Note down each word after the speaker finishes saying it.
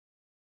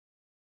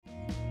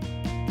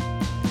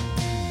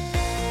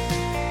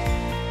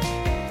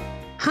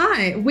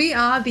Hi, we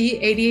are the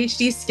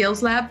ADHD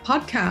Skills Lab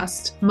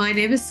podcast. My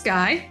name is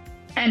Sky.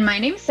 And my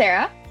name's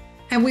Sarah.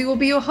 And we will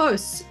be your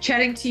hosts,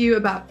 chatting to you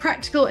about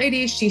practical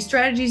ADHD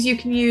strategies you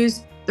can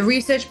use, the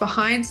research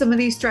behind some of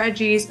these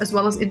strategies, as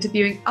well as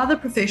interviewing other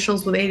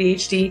professionals with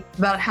ADHD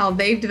about how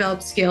they've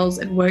developed skills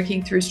and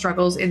working through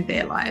struggles in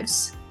their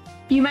lives.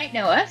 You might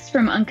know us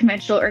from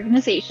Unconventional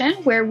Organization,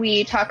 where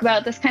we talk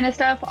about this kind of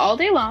stuff all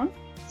day long.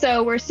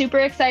 So we're super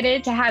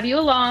excited to have you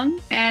along,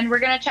 and we're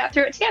going to chat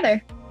through it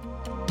together.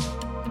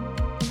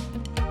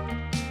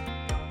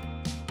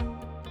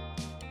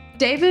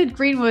 David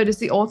Greenwood is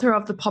the author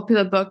of the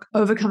popular book,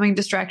 Overcoming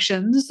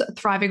Distractions,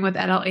 Thriving with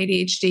Adult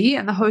ADHD,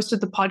 and the host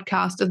of the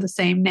podcast of the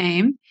same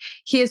name.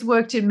 He has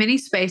worked in many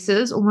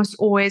spaces, almost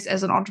always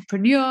as an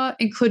entrepreneur,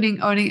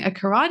 including owning a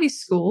karate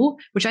school,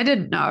 which I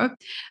didn't know,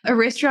 a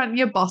restaurant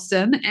near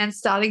Boston, and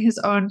starting his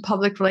own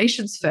public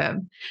relations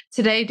firm.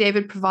 Today,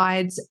 David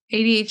provides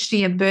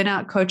ADHD and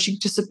burnout coaching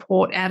to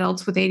support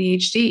adults with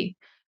ADHD.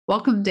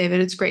 Welcome, David.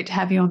 It's great to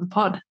have you on the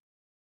pod.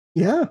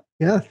 Yeah.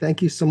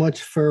 Thank you so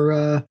much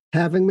for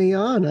having me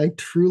on. I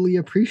truly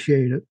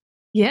appreciate it.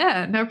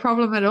 Yeah, no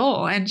problem at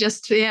all. And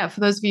just, for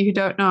those of you who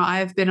don't know,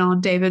 I've been on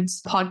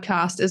David's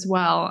podcast as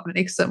well, an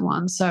excellent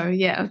one. So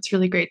it's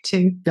really great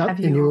to have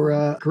you. And you were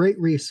a great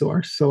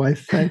resource. So I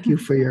thank you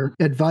for your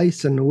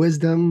advice and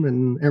wisdom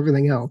and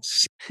everything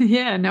else.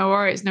 Yeah, no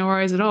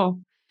worries at all.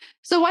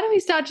 So why don't we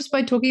start just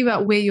by talking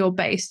about where you're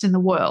based in the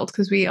world?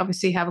 Because we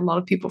obviously have a lot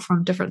of people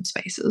from different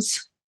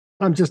spaces.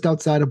 I'm just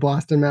outside of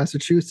Boston,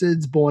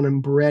 Massachusetts, born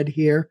and bred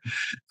here.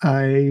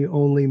 I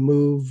only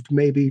moved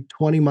maybe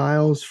 20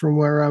 miles from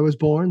where I was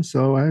born,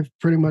 so I've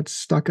pretty much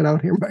stuck it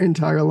out here my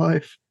entire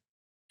life.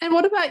 And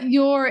what about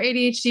your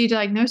ADHD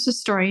diagnosis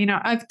story? You know,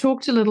 I've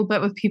talked a little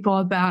bit with people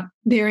about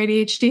their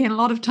ADHD, and a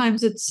lot of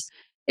times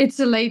it's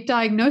a late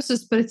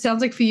diagnosis, but it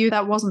sounds like for you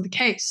that wasn't the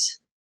case.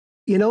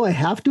 You know, I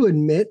have to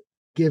admit,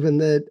 given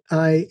that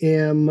I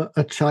am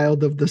a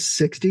child of the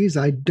 60s,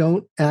 I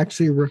don't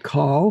actually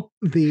recall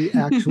the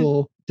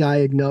actual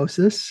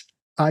diagnosis.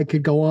 I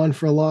could go on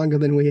for longer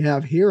than we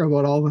have here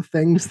about all the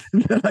things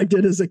that I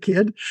did as a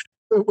kid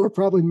that were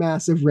probably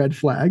massive red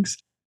flags.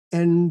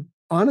 And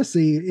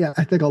honestly,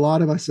 I think a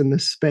lot of us in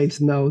this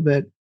space know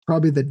that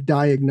probably the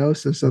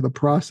diagnosis or the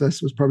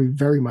process was probably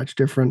very much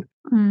different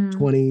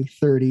 20,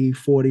 30,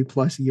 40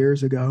 plus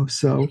years ago.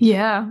 So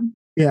yeah,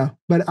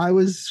 but I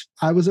was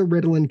a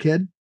Ritalin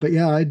kid. But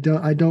I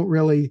don't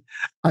really,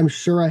 I'm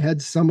sure I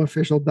had some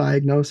official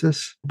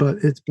diagnosis, but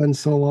it's been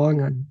so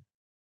long.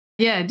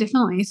 Yeah,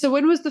 definitely. So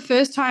when was the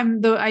first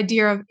time the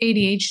idea of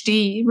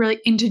ADHD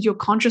really entered your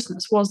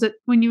consciousness? Was it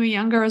when you were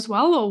younger as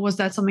well? Or was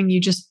that something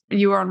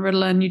you were on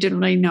Ritalin, you didn't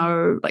really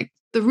know like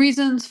the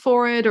reasons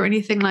for it or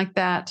anything like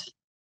that?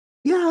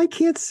 Yeah, I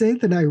can't say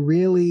that I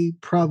really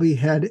probably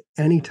had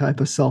any type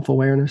of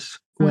self-awareness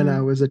when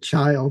I was a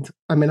child.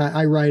 I mean,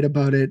 I write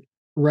about it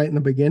right in the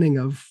beginning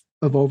of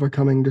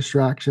Overcoming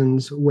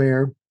Distractions,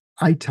 where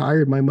I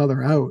tired my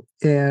mother out.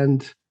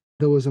 And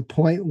there was a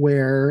point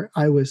where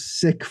I was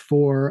sick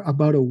for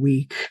about a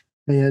week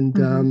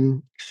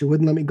and she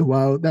wouldn't let me go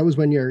out. That was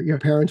when your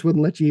parents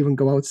wouldn't let you even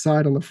go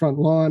outside on the front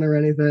lawn or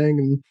anything.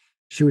 And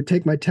she would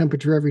take my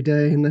temperature every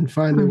day. And then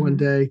finally one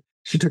day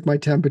she took my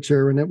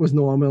temperature and it was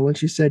normal. And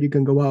she said, you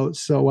can go out.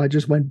 So I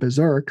just went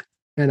berserk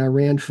and I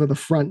ran for the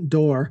front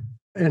door,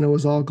 and it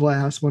was all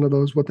glass, one of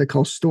those, what they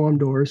call storm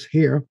doors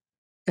here.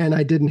 And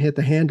I didn't hit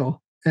the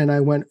handle, and I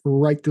went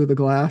right through the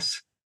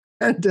glass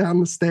and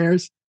down the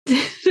stairs.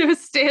 There were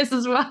stairs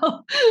as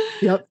well.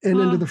 Yep, and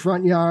into the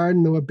front yard,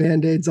 and there were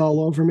Band-Aids all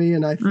over me.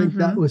 And I think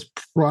that was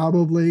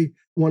probably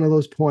one of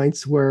those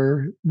points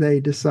where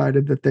they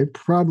decided that they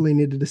probably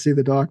needed to see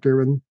the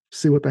doctor and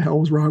see what the hell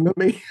was wrong with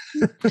me.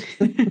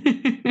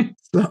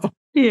 So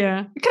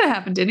yeah, it could have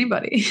happened to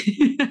anybody.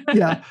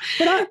 Yeah,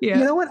 but you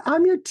know what?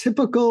 I'm your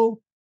typical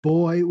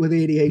boy with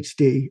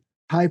ADHD,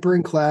 hyper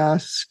in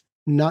class,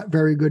 not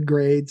very good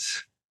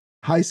grades.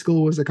 High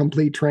school was a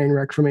complete train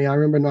wreck for me. I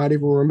remember not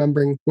even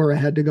remembering where I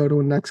had to go to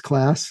a next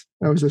class.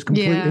 I was just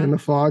completely in the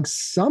fog.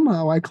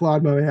 Somehow I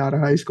clawed my way out of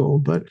high school,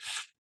 but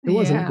it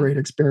wasn't a great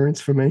experience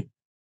for me.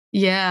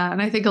 Yeah,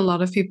 and I think a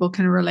lot of people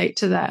can relate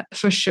to that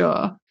for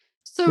sure.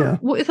 So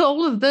with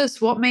all of this,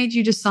 what made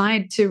you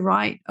decide to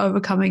write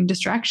Overcoming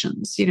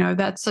Distractions? You know,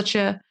 that's such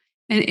an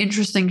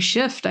interesting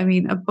shift. I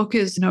mean, a book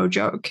is no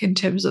joke in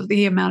terms of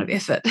the amount of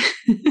effort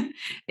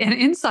and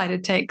insight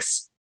it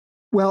takes.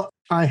 Well,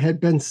 I had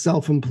been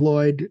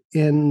self-employed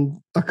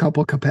in a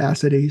couple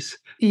capacities,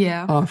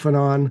 off and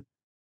on.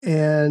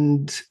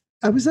 And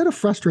I was at a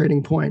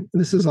frustrating point.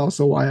 This is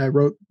also why I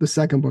wrote the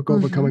second book,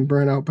 Overcoming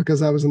Burnout,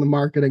 because I was in the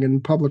marketing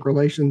and public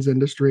relations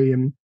industry.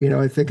 And, you know,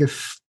 I think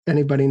if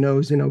anybody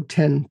knows,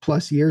 10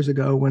 plus years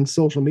ago when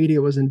social media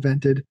was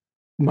invented,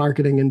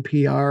 marketing and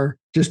PR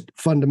just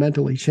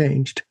fundamentally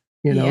changed,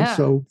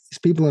 So these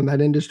people in that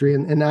industry,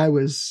 and I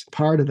was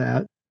part of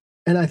that.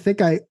 And I think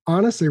I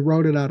honestly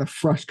wrote it out of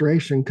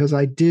frustration because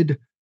I did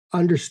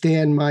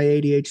understand my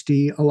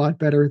ADHD a lot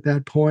better at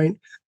that point.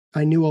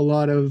 I knew a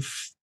lot of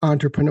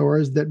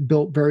entrepreneurs that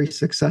built very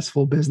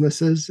successful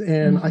businesses.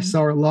 And I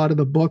saw a lot of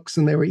the books,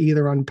 and they were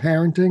either on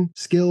parenting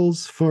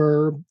skills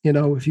for,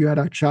 if you had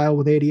a child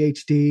with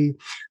ADHD,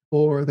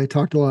 or they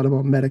talked a lot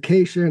about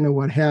medication or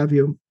what have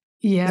you.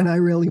 Yeah. And I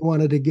really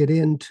wanted to get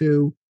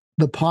into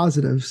the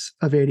positives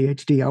of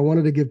ADHD. I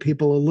wanted to give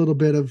people a little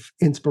bit of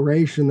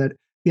inspiration that,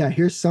 yeah,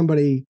 here's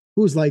somebody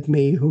who's like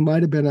me, who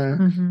might have been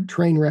a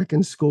train wreck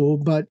in school,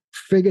 but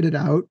figured it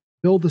out,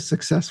 built a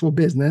successful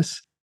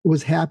business,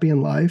 was happy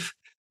in life.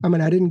 I mean,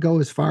 I didn't go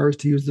as far as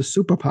to use the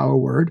superpower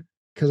word,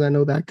 because I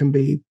know that can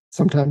be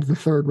sometimes the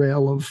third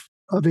rail of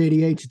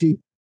ADHD.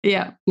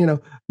 Yeah.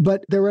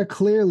 But there are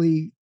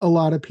clearly a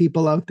lot of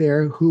people out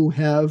there who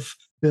have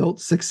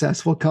built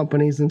successful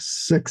companies and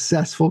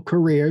successful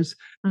careers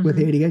with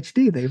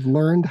ADHD. They've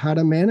learned how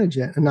to manage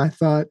it. And I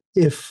thought,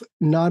 if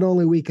not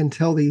only we can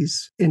tell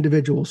these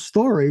individual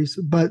stories,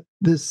 but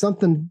there's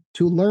something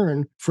to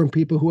learn from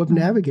people who have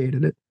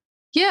navigated it.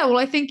 Yeah, well,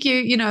 I think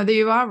you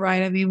are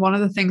right. I mean, one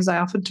of the things I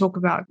often talk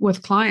about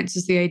with clients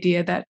is the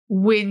idea that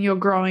when you're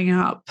growing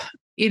up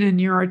in a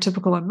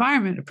neurotypical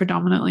environment, a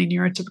predominantly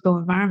neurotypical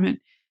environment,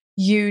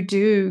 you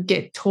do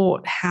get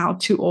taught how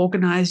to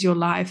organize your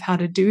life, how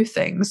to do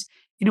things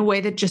in a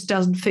way that just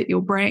doesn't fit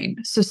your brain.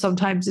 So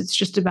sometimes it's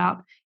just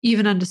about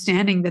even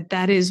understanding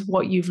that is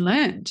what you've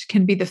learned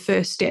can be the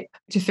first step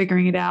to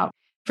figuring it out.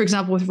 For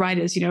example, with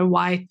writers,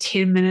 why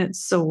 10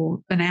 minutes or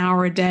an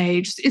hour a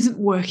day just isn't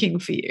working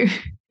for you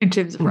in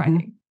terms of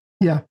writing.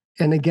 Yeah.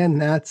 And again,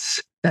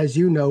 that's, as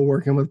you know,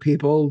 working with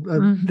people,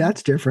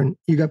 that's different.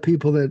 You got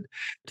people that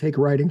take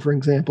writing, for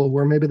example,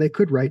 where maybe they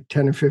could write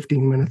 10 or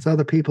 15 minutes.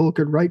 Other people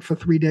could write for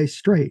 3 days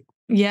straight.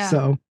 Yeah.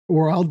 So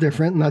we're all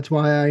different. And that's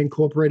why I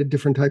incorporated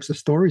different types of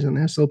stories in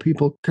there, so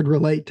people could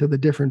relate to the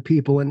different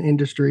people and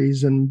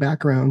industries and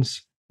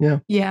backgrounds. Yeah.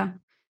 Yeah.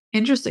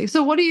 Interesting.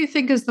 So what do you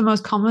think is the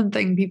most common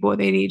thing people with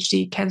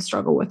ADHD can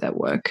struggle with at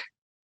work?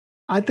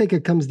 I think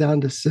it comes down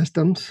to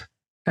systems.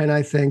 And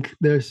I think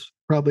there's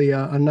probably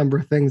a number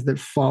of things that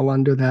fall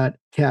under that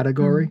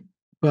category.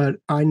 But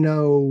I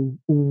know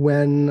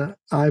when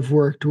I've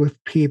worked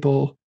with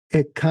people,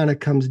 it kind of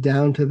comes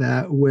down to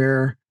that,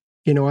 where,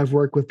 I've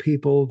worked with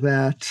people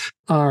that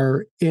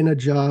are in a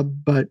job,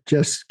 but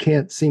just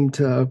can't seem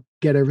to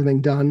get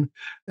everything done.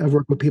 I've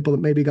worked with people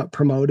that maybe got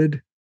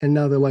promoted, and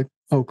now they're like,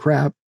 oh,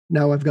 crap.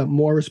 Now I've got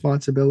more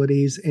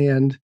responsibilities,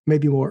 and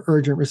maybe more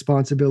urgent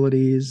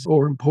responsibilities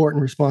or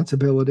important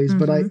responsibilities.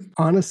 But I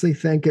honestly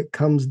think it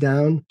comes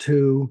down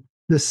to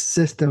the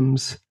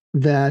systems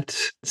that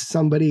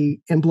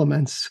somebody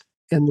implements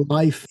in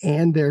life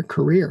and their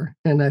career.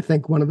 And I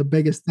think one of the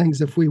biggest things,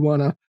 if we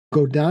want to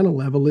go down a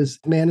level, is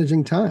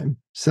managing time.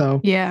 So,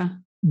 yeah.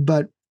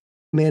 But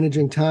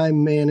managing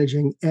time,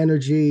 managing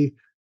energy,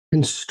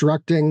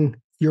 constructing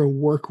your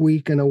work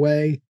week in a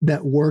way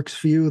that works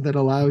for you, that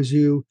allows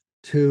you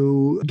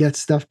to get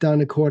stuff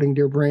done according to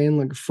your brain.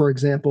 Like, for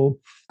example,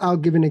 I'll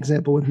give an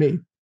example with me.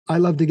 I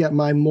love to get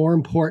my more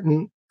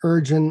important,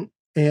 urgent,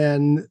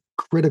 and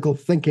critical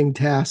thinking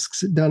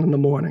tasks done in the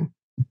morning.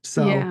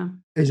 So,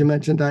 as you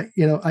mentioned, I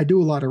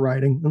do a lot of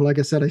writing. And like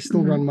I said, I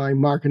still run my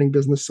marketing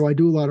business. So I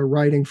do a lot of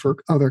writing for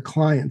other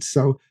clients.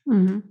 So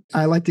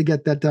I like to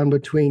get that done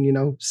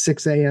between,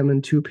 6 a.m.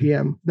 and 2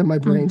 p.m. Then my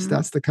brain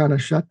starts to kind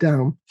of shut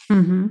down.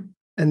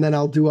 And then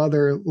I'll do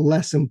other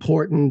less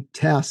important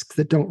tasks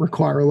that don't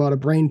require a lot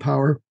of brain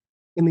power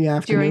in the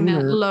afternoon. During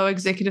that low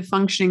executive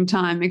functioning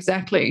time.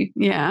 Exactly.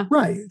 Yeah.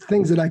 Right.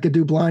 Things that I could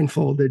do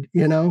blindfolded,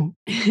 And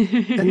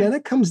then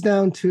it comes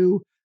down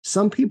to,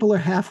 some people are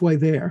halfway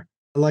there.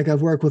 Like,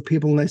 I've worked with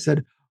people and they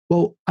said,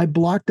 well, I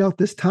blocked out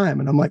this time.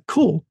 And I'm like,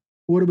 cool.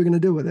 What are we going to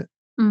do with it?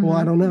 Well,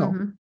 I don't know.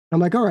 I'm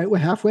like, all right, we're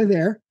halfway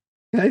there.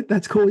 Okay,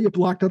 that's cool. You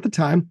blocked out the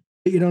time,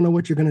 but you don't know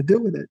what you're going to do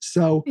with it.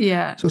 So,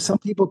 so some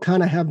people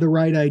kind of have the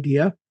right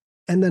idea.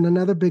 And then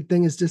another big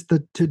thing is just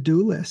the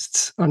to-do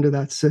lists under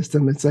that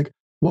system. It's like,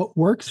 what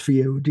works for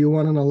you? Do you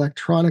want an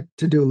electronic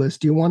to-do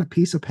list? Do you want a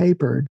piece of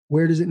paper?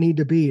 Where does it need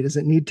to be? Does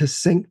it need to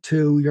sync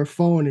to your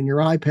phone and your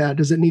iPad?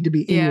 Does it need to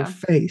be in your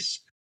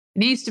face? It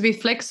needs to be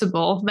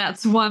flexible.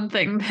 That's one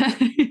thing.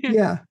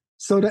 Yeah.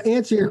 So to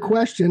answer your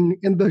question,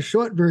 in the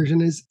short version,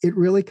 is it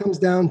really comes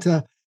down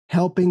to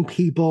helping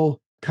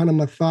people kind of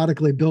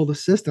methodically build a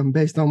system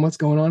based on what's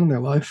going on in their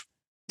life.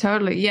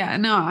 Totally. Yeah.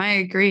 No, I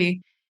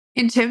agree.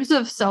 In terms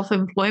of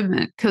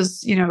self-employment,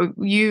 because,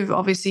 you've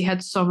obviously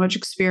had so much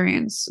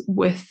experience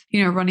with,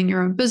 running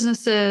your own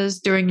businesses,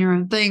 doing your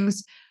own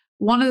things.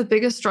 One of the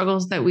biggest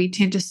struggles that we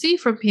tend to see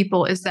from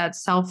people is that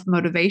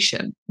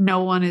self-motivation.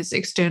 No one is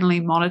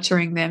externally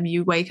monitoring them.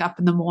 You wake up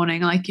in the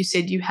morning, like you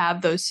said, you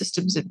have those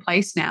systems in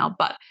place now,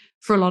 but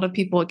for a lot of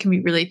people, it can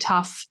be really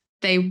tough.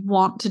 They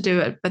want to do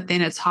it, but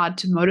then it's hard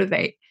to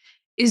motivate.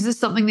 Is this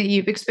something that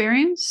you've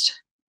experienced?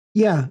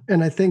 Yeah.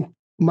 And I think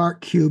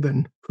Mark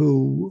Cuban,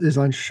 who is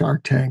on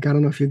Shark Tank, I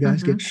don't know if you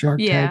guys get Shark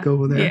Tank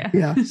over there.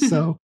 Yeah.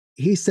 So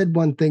he said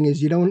one thing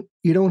is, you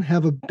don't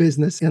have a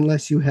business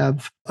unless you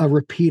have a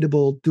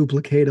repeatable,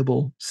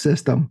 duplicatable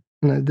system.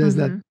 And there's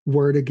that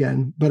word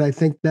again. But I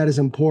think that is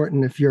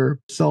important if you're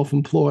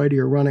self-employed,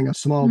 you're running a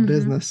small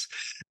business,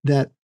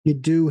 that you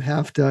do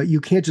have to,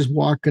 you can't just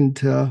walk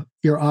into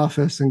your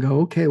office and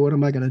go, okay, what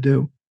am I going to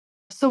do?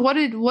 So what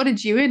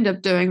did you end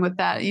up doing with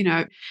that?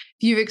 If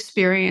you've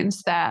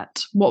experienced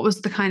that, what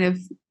was the kind of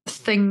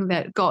thing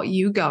that got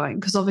you going?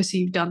 Because obviously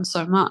you've done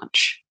so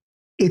much.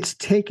 It's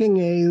taking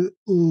a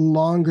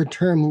longer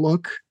term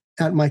look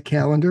at my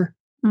calendar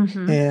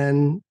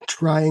and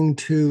trying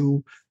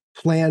to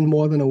plan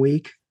more than a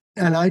week.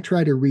 And I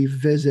try to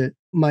revisit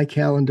my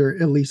calendar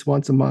at least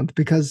once a month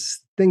because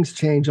things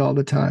change all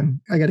the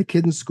time. I got a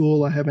kid in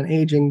school. I have an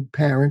aging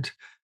parent.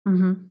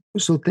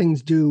 So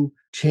things do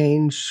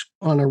change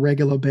on a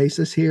regular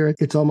basis here.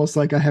 It's almost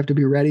like I have to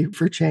be ready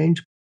for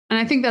change. And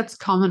I think that's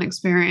common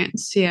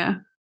experience. Yeah.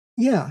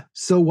 Yeah.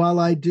 So while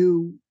I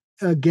do,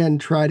 again,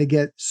 try to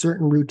get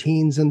certain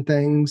routines and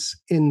things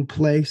in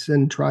place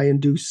and try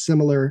and do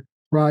similar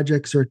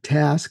projects or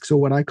tasks or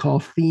what I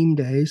call theme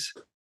days,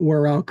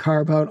 where I'll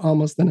carve out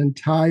almost an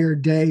entire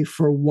day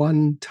for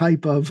one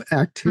type of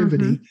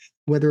activity,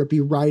 whether it be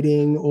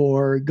writing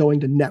or going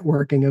to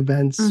networking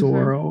events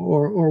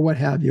or what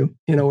have you,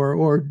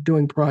 or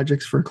doing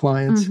projects for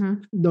clients,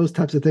 those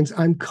types of things.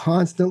 I'm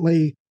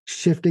constantly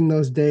shifting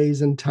those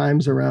days and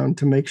times around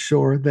to make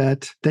sure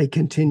that they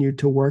continue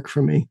to work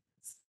for me.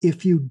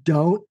 If you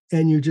don't,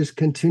 and you just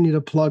continue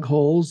to plug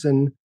holes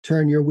and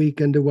turn your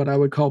week into what I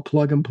would call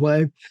plug and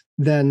play,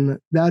 then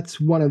that's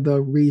one of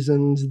the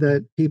reasons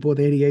that people with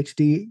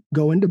ADHD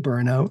go into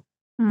burnout,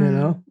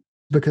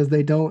 because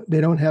they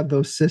don't have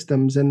those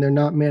systems and they're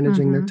not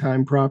managing their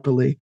time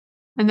properly.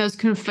 And those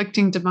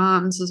conflicting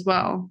demands as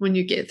well when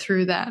you get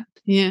through that.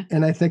 Yeah.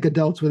 And I think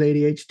adults with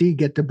ADHD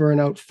get to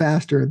burnout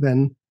faster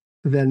than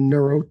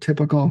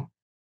neurotypical.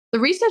 The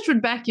research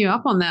would back you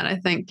up on that. I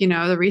think,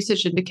 the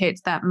research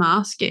indicates that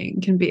masking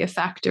can be a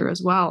factor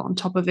as well on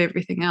top of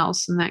everything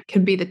else. And that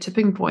can be the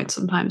tipping point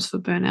sometimes for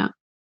burnout.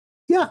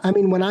 Yeah. I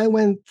mean, when I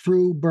went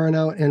through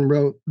burnout and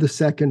wrote the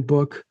second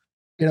book,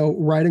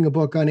 writing a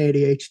book on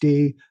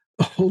ADHD,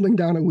 holding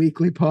down a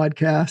weekly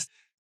podcast,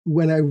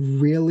 when I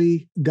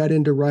really got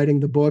into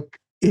writing the book,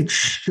 it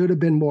should have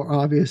been more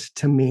obvious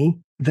to me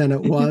than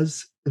it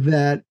was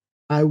that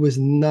I was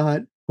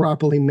not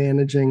properly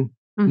managing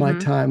my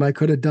time. I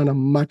could have done a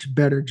much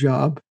better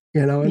job,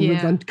 and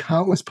we've done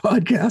countless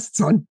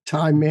podcasts on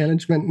time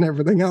management and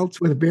everything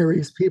else with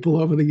various people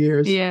over the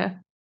years. Yeah.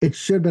 It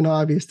should have been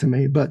obvious to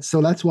me. But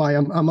so that's why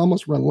I'm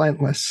almost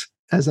relentless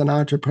as an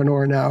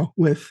entrepreneur now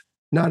with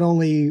not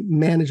only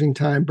managing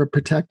time, but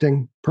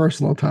protecting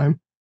personal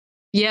time.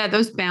 Yeah,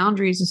 those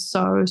boundaries are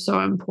so, so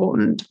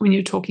important when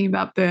you're talking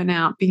about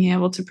burnout, being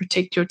able to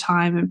protect your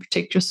time and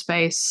protect your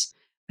space.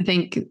 I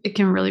think it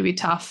can really be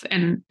tough.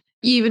 And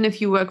even if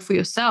you work for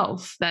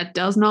yourself, that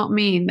does not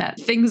mean that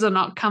things are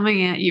not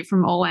coming at you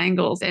from all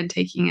angles and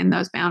taking in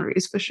those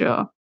boundaries for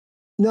sure.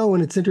 No,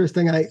 and it's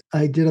interesting.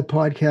 I did a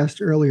podcast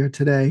earlier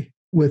today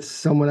with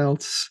someone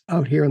else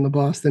out here in the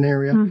Boston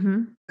area.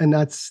 And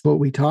that's what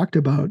we talked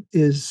about,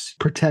 is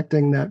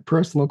protecting that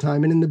personal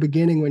time. And in the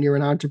beginning, when you're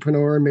an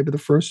entrepreneur, maybe the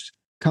first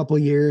couple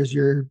of years,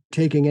 you're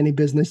taking any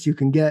business you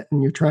can get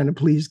and you're trying to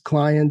please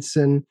clients.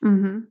 And,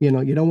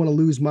 you don't want to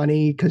lose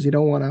money because you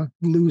don't want to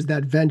lose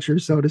that venture,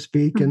 so to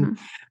speak.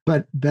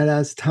 But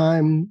as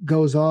time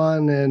goes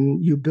on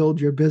and you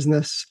build your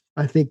business,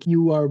 I think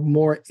you are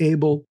more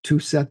able to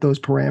set those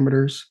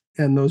parameters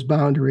and those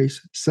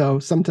boundaries. So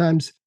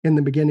sometimes in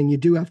the beginning, you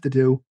do have to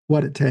do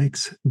what it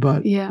takes.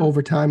 But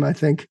over time, I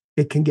think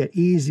it can get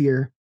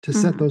easier to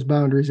set those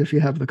boundaries if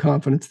you have the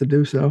confidence to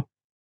do so.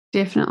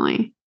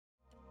 Definitely.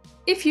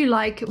 If you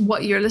like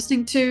what you're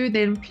listening to,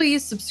 then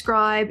please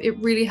subscribe. It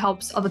really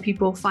helps other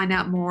people find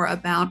out more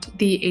about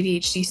the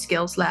ADHD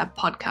Skills Lab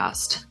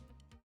podcast.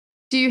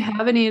 Do you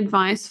have any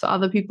advice for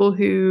other people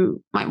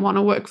who might want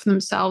to work for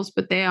themselves,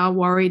 but they are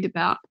worried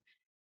about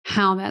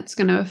how that's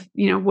going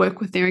to, work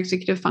with their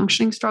executive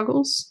functioning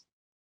struggles?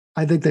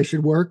 I think they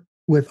should work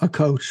with a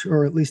coach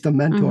or at least a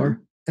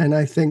mentor. And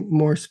I think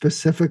more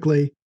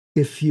specifically,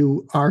 if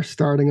you are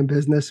starting a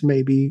business,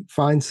 maybe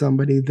find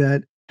somebody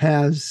that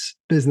has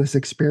business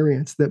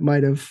experience, that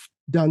might have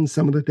done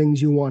some of the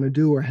things you want to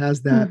do or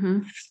has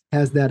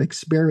that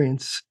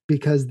experience,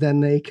 because then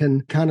they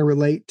can kind of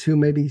relate to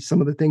maybe some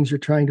of the things you're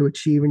trying to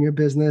achieve in your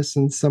business,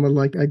 and some of,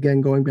 like,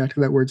 again, going back to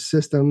that word,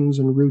 systems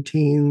and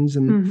routines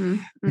and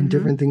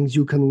different things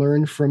you can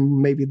learn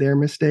from maybe their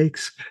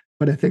mistakes.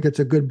 But I think it's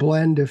a good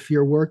blend if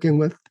you're working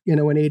with, an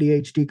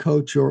ADHD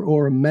coach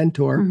or a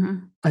mentor.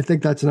 I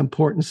think that's an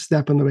important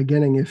step in the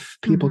beginning if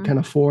people can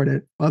afford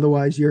it.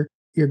 Otherwise, you're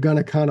going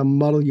to kind of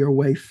muddle your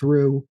way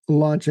through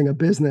launching a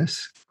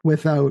business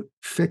without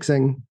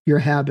fixing your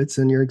habits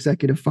and your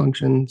executive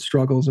function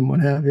struggles and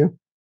what have you.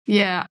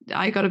 Yeah,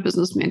 I got a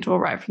business mentor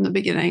right from the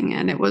beginning,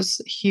 and it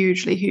was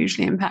hugely,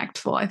 hugely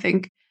impactful. I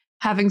think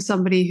having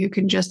somebody who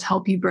can just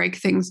help you break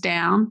things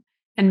down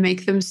and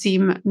make them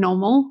seem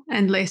normal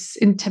and less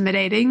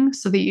intimidating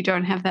so that you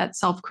don't have that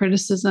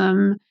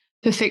self-criticism,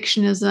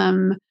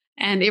 perfectionism,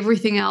 and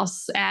everything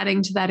else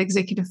adding to that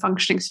executive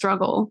functioning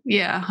struggle.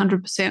 Yeah,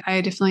 100%. I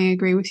definitely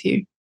agree with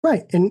you.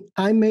 Right. And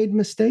I made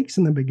mistakes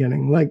in the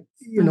beginning, like,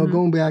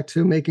 going back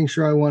to making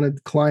sure I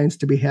wanted clients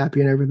to be happy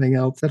and everything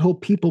else. That whole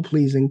people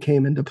pleasing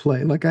came into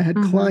play. Like I had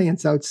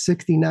clients out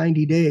 60,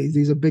 90 days.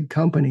 These are big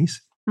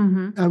companies.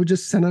 I would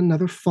just send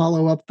another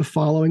follow-up the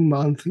following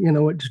month,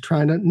 just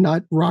trying to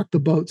not rock the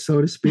boat,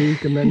 so to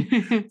speak. And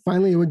then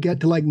finally it would get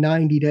to like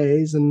 90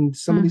 days and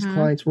some of these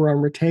clients were on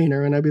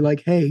retainer and I'd be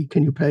like, hey,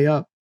 can you pay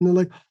up? And they're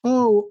like,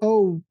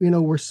 oh,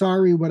 we're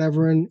sorry,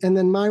 whatever. And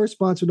then my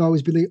response would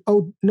always be like,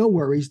 oh, no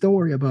worries. Don't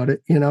worry about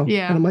it, Yeah.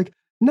 And I'm like,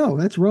 no,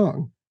 that's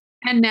wrong.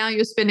 And now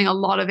you're spending a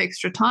lot of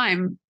extra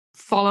time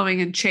following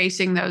and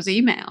chasing those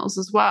emails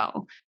as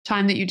well.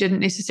 Time that you didn't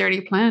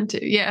necessarily plan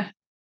to. Yeah.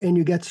 And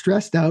you get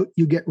stressed out,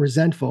 you get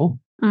resentful,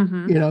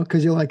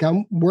 because you're like,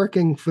 I'm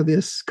working for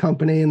this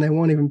company and they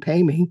won't even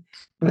pay me,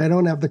 but I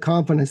don't have the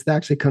confidence to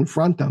actually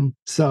confront them.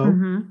 So,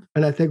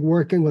 and I think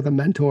working with a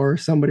mentor,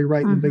 somebody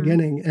right in the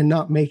beginning and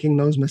not making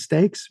those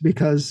mistakes,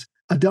 because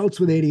adults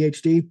with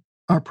ADHD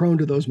are prone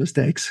to those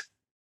mistakes.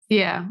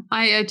 Yeah,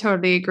 I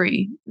totally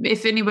agree.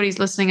 If anybody's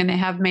listening and they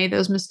have made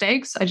those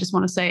mistakes, I just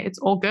want to say it's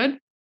all good.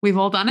 We've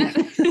all done it.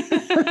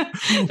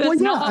 That's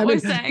not what we're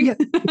saying. Yeah.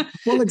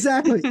 Well,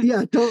 exactly.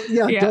 Yeah.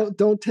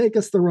 Don't take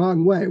us the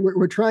wrong way.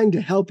 We're trying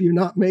to help you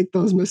not make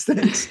those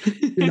mistakes,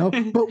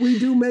 but we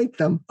do make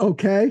them.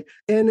 Okay.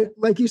 And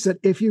like you said,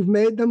 if you've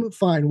made them,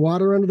 fine.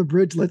 Water under the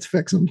bridge. Let's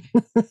fix them.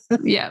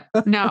 Yeah.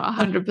 No,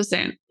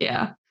 100%.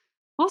 Yeah.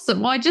 Awesome.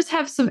 Well, I just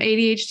have some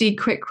ADHD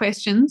quick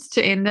questions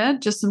to end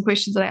it. Just some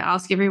questions that I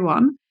ask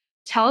everyone.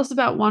 Tell us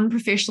about one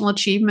professional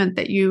achievement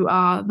that you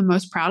are the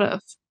most proud of.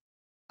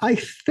 I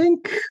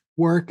think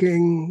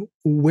working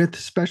with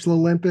Special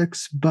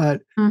Olympics,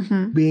 but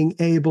being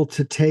able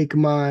to take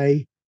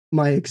my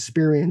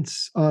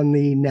experience on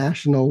the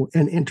national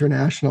and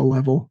international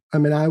level. I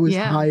mean, I was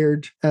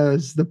hired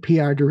as the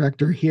PR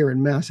director here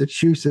in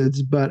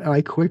Massachusetts, but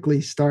I quickly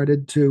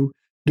started to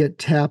get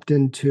tapped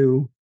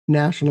into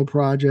national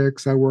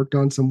projects. I worked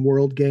on some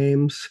world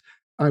games.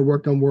 I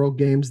worked on world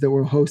games that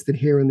were hosted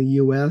here in the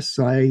US.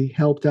 I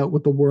helped out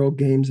with the world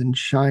games in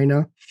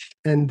China.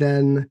 And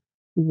then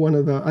one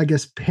of the, I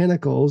guess,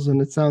 pinnacles,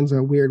 and it sounds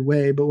a weird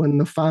way, but when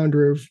the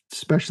founder of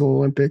Special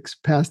Olympics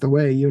passed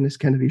away, Eunice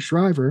Kennedy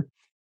Shriver,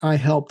 I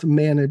helped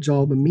manage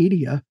all the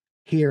media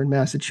here in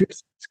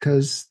Massachusetts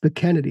because the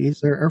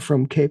Kennedys are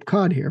from Cape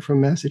Cod here,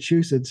 from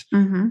Massachusetts.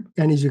 And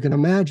as you can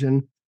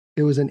imagine,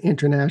 it was an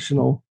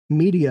international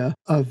media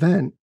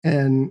event.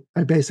 And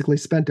I basically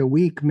spent a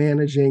week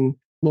managing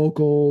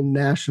local,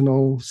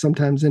 national,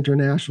 sometimes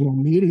international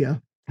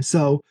media.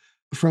 So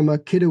from a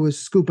kid who was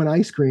scooping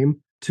ice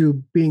cream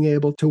to being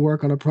able to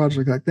work on a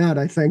project like that,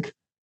 I think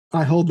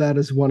I hold that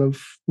as one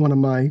of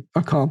my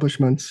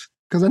accomplishments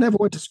because I never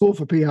went to school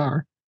for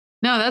PR.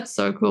 No, that's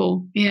so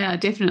cool. Yeah,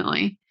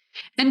 definitely.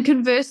 And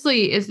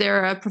conversely, is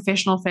there a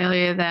professional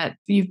failure that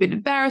you've been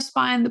embarrassed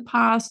by in the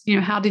past?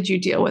 How did you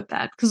deal with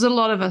that? Because a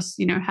lot of us,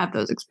 have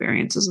those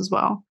experiences as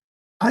well.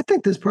 I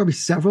think there's probably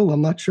several.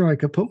 I'm not sure I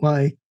could put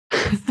my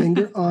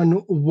finger on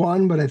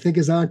one, but I think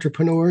as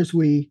entrepreneurs,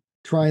 we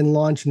try and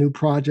launch new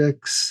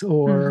projects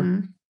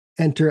or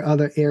enter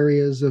other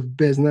areas of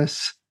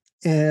business.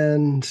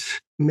 And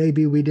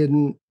maybe we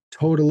didn't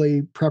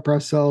totally prep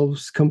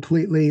ourselves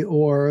completely,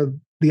 or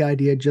the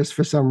idea just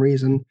for some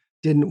reason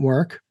didn't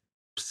work.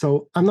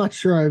 So I'm not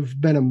sure I've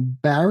been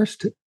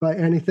embarrassed by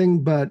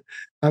anything, but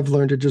I've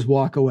learned to just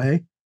walk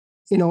away.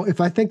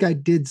 If I think I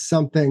did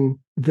something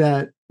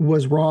that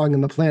was wrong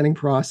in the planning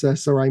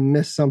process or I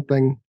missed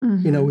something,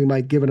 we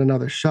might give it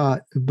another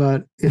shot.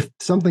 But if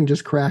something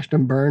just crashed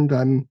and burned,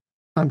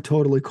 I'm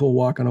totally cool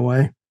walking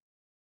away.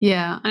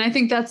 Yeah. And I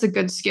think that's a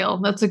good skill.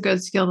 That's a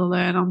good skill to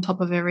learn on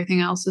top of everything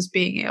else, is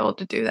being able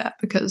to do that,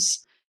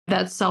 because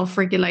that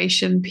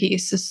self-regulation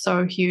piece is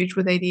so huge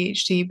with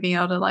ADHD, being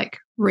able to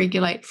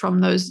regulate from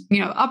those,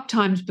 up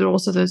times, but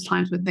also those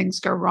times when things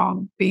go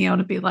wrong, being able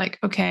to be like,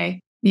 okay,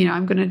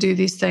 I'm going to do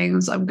these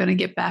things. I'm going to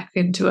get back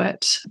into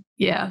it.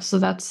 Yeah. So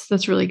that's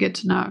really good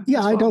to know.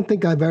 Yeah. I don't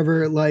think I've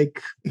ever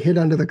hid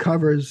under the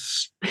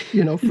covers,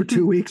 for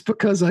 2 weeks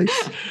because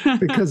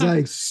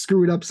I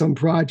screwed up some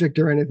project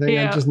or anything.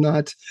 Yeah. I'm just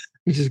not,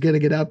 you just got to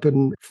get up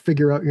and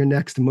figure out your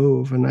next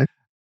move. And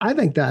I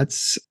think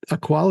that's a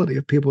quality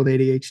of people with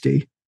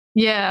ADHD.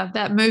 Yeah.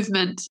 That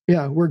movement.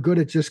 Yeah. We're good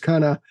at just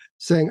kind of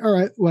saying, all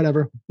right,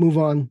 whatever, move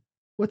on.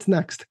 What's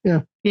next?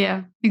 Yeah.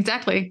 Yeah,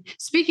 exactly.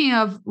 Speaking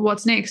of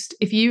what's next,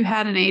 if you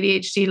had an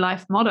ADHD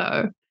life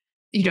motto,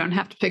 you don't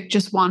have to pick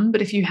just one,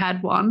 but if you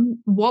had one,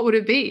 what would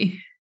it be?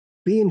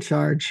 Be in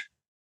charge.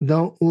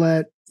 Don't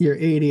let your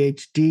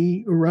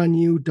ADHD run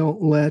you.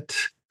 Don't let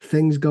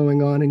things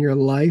going on in your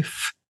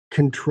life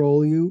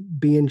control you.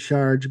 Be in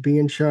charge. Be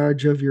in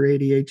charge of your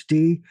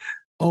ADHD.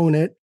 Own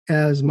it.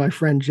 As my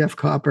friend Jeff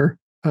Copper,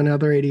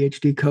 another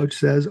ADHD coach,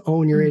 says,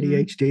 own your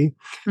ADHD.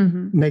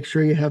 Make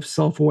sure you have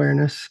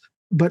self-awareness,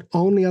 but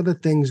own the other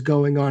things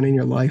going on in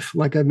your life.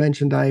 Like I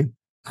mentioned, I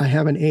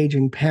have an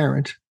aging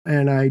parent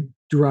and I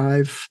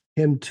drive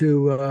him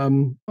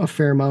to a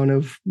fair amount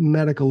of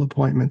medical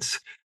appointments.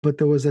 But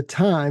there was a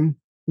time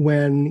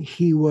when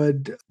he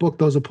would book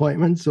those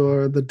appointments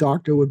or the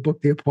doctor would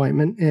book the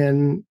appointment,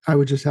 and I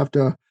would just have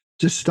to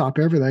just stop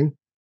everything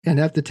and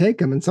have to take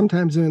him. And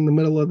sometimes in the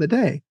middle of the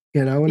day,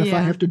 and if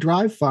I have to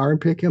drive far and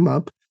pick him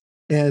up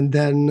and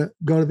then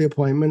go to the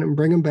appointment and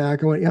bring him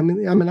back,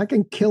 I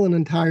can kill an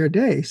entire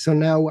day. So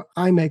now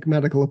I make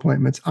medical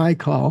appointments. I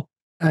call,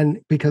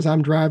 and because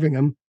I'm driving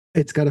him,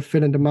 it's got to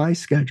fit into my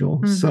schedule.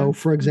 Mm-hmm. So,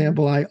 for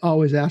example, I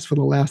always ask for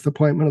the last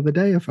appointment of the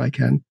day if I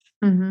can.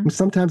 Mm-hmm.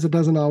 Sometimes it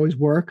doesn't always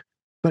work.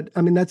 But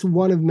that's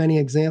one of many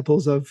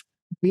examples of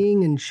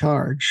being in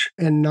charge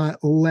and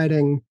not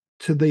letting,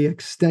 to the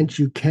extent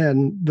you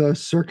can, the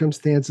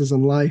circumstances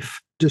in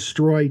life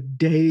destroy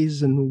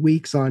days and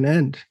weeks on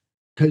end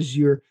because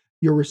you're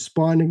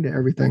responding to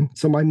everything.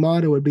 So my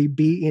motto would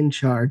be in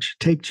charge.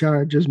 Take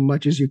charge as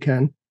much as you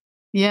can.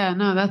 Yeah,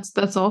 no,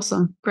 that's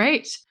awesome.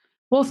 Great.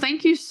 Well,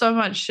 thank you so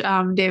much,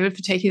 David,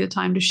 for taking the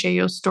time to share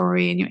your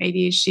story and your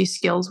ADHD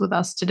skills with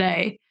us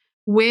today.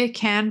 Where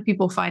can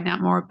people find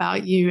out more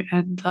about you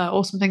and the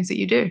awesome things that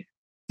you do?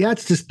 Yeah,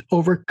 it's just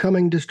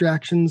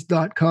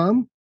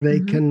overcomingdistractions.com.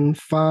 They can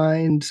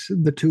find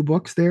the 2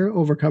 books there,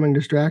 Overcoming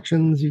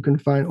Distractions. You can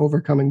find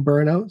Overcoming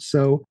Burnout.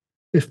 So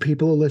if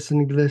people are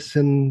listening to this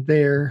and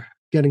they're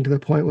getting to the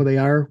point where they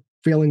are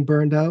feeling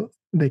burned out,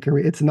 they can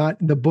read.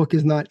 The book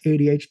is not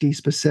ADHD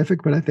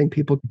specific, but I think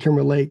people can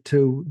relate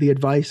to the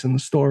advice and the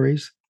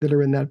stories that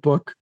are in that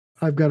book.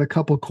 I've got a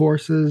couple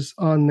courses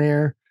on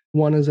there.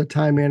 One is a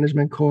time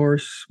management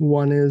course.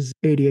 One is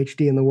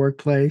ADHD in the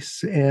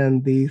workplace.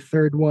 And the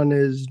third one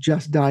is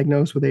just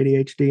diagnosed with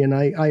ADHD. And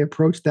I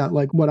approached that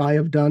like what I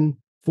have done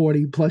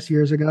 40 plus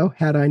years ago,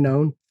 had I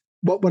known.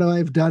 What would I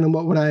have done and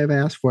what would I have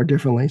asked for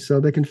differently? So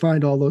they can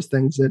find all those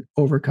things at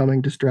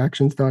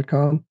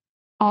overcomingdistractions.com.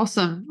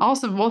 Awesome.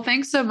 Well,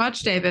 thanks so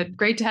much, David.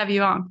 Great to have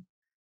you on.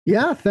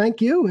 Yeah, thank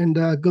you. And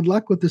good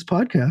luck with this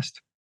podcast.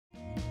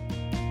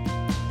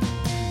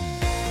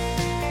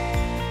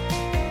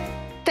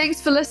 Thanks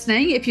for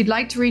listening. If you'd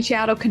like to reach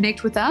out or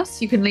connect with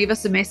us, you can leave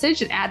us a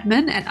message at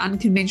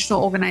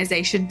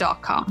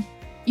admin@unconventionalorganization.com.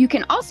 You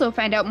can also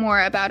find out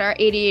more about our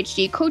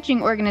ADHD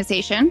coaching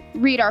organization,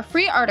 read our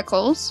free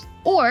articles,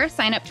 or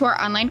sign up to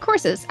our online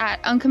courses at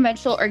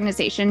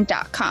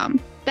unconventionalorganization.com.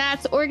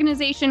 That's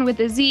organization with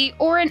a Z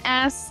or an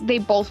S. They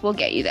both will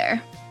get you there.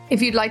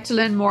 If you'd like to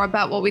learn more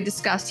about what we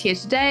discussed here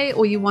today,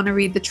 or you want to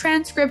read the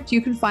transcript,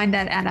 you can find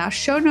that at our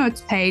show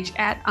notes page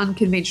at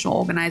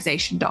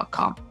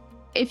unconventionalorganization.com.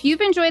 If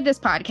you've enjoyed this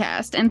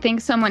podcast and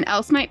think someone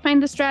else might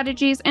find the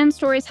strategies and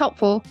stories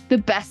helpful, the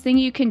best thing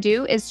you can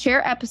do is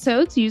share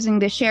episodes using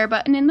the share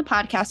button in the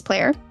podcast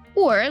player,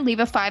 or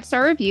leave a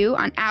 5-star review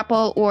on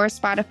Apple or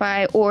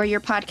Spotify or your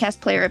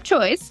podcast player of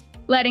choice,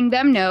 letting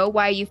them know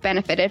why you've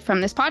benefited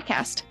from this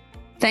podcast.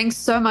 Thanks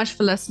so much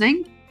for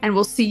listening, and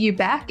we'll see you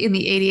back in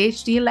the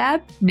ADHD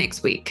lab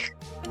next week.